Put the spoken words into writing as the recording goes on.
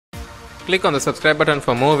Click on the subscribe button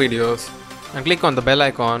for more videos and click on the bell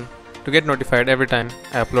icon to get notified every time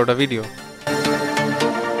I upload a video.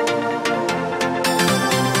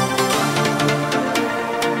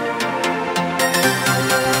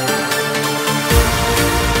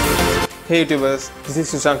 Hey YouTubers, this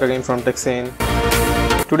is Shashank again from Sane.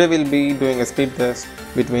 Today we'll be doing a speed test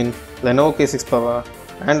between Lenovo K6 Power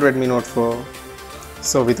and Redmi Note 4.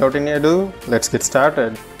 So without any ado, let's get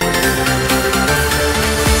started.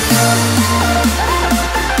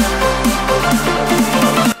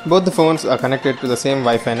 Both the phones are connected to the same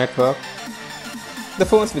Wi-Fi network. The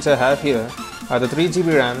phones which I have here are the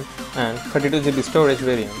 3GB RAM and 32GB storage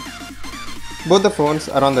variant. Both the phones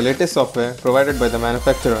are on the latest software provided by the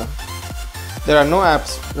manufacturer. There are no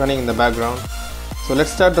apps running in the background, so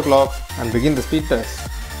let's start the clock and begin the speed test.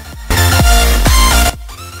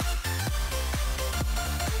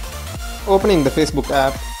 Opening the Facebook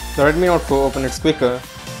app, the Redmi Note 4 opens quicker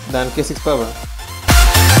than K6 Power.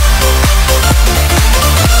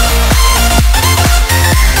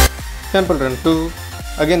 Temple Run 2,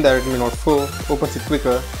 again the Redmi Note 4 opens it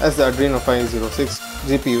quicker as the Adreno 506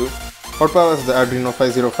 GPU outpowers the Adreno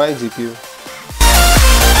 505 GPU.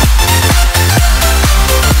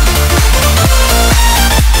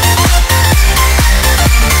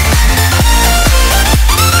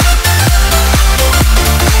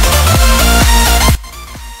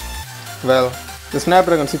 Well, the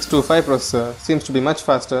Snapdragon 625 processor seems to be much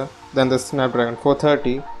faster than the Snapdragon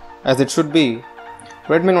 430 as it should be.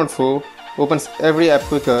 Redmi Note 4 opens every app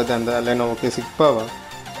quicker than the Lenovo K6 Power.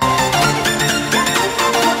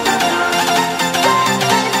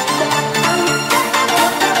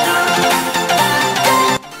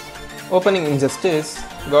 Opening Injustice,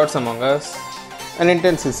 Gods Among Us, an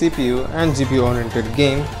intensive CPU and GPU oriented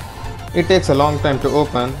game. It takes a long time to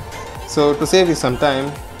open, so to save you some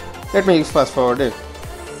time, let me fast forward it.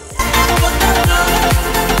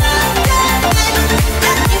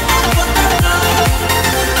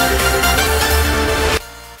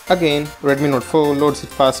 Again, Redmi Note 4 loads it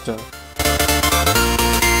faster.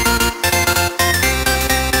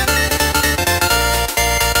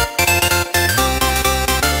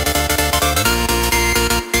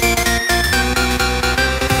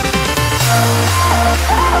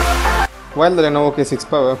 While the Lenovo K6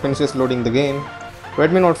 Power finishes loading the game,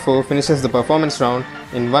 Redmi Note 4 finishes the performance round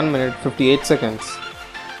in 1 minute 58 seconds.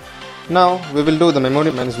 Now we will do the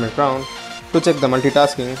memory management round to check the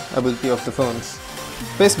multitasking ability of the phones.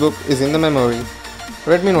 Facebook is in the memory.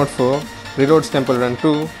 Redmi Note 4 reloads Temple Run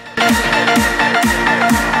 2.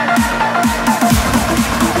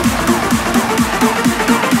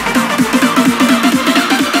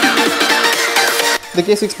 The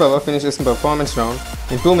K6 Power finishes the performance round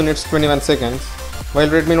in 2 minutes 21 seconds. While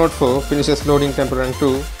Redmi Note 4 finishes loading Temple Run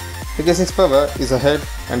 2, the K6 Power is ahead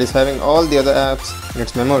and is having all the other apps in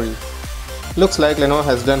its memory. Looks like Lenovo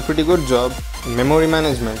has done pretty good job in memory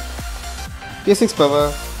management. K6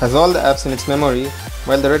 Power has all the apps in its memory,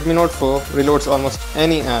 while the Redmi Note 4 reloads almost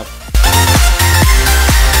any app.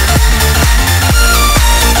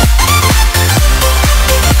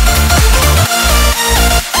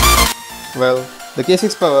 Well, the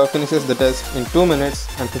K6 Power finishes the test in 2 minutes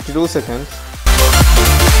and 52 seconds.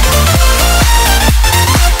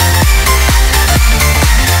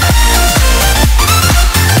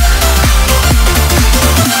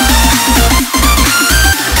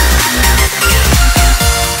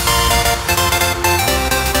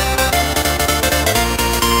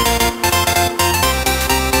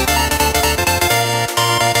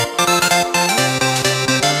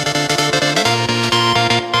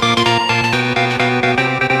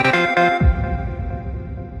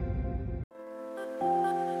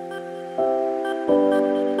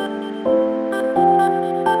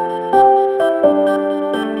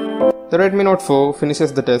 The Redmi Note 4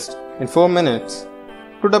 finishes the test in 4 minutes.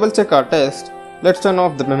 To double check our test, let's turn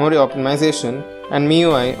off the memory optimization and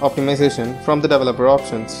MIUI optimization from the developer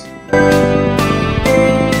options.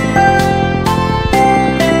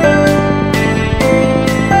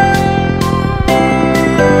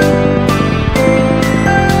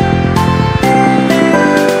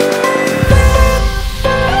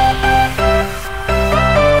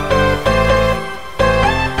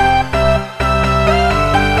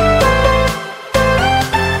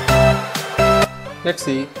 Let's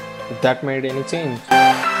see if that made any change.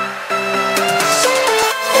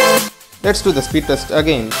 Let's do the speed test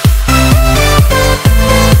again.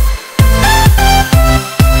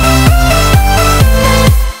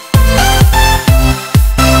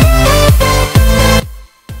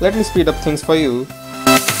 Let me speed up things for you.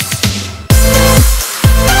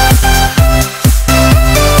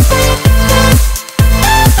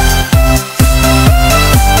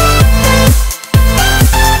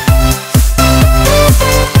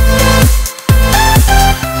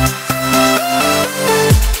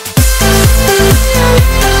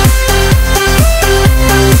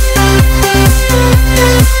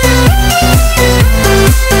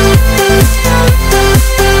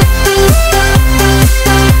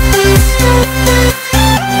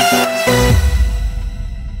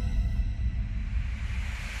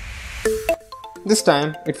 This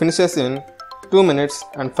time it finishes in 2 minutes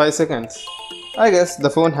and 5 seconds. I guess the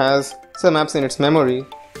phone has some apps in its memory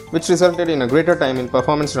which resulted in a greater time in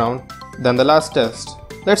performance round than the last test.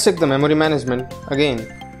 Let's check the memory management again.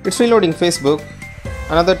 It's reloading Facebook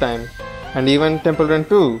another time and even Temple Run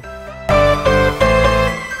 2.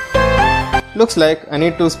 Looks like I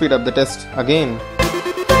need to speed up the test again.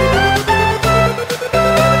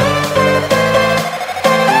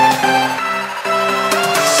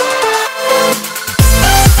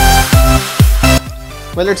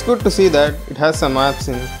 Well, it's good to see that it has some apps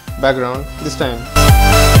in background this time.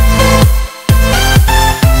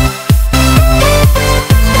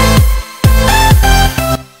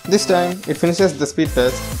 This time it finishes the speed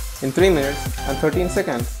test in 3 minutes and 13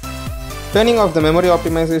 seconds. Turning off the memory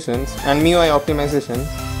optimizations and MIUI optimizations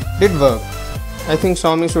did work. I think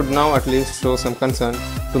Xiaomi should now at least show some concern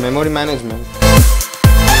to memory management.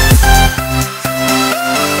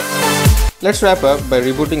 Let's wrap up by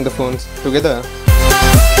rebooting the phones together.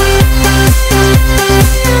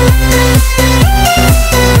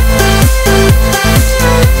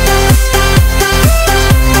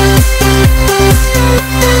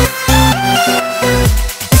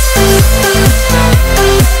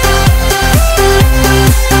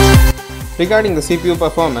 Regarding the CPU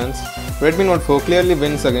performance, Redmi Note 4 clearly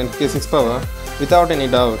wins against K6 Power without any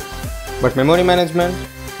doubt. But memory management?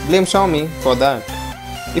 Blame Xiaomi for that.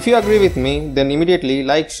 If you agree with me, then immediately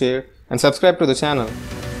like, share and subscribe to the channel.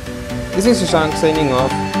 This is Shashank signing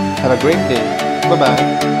off. Have a great day. Bye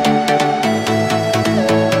bye.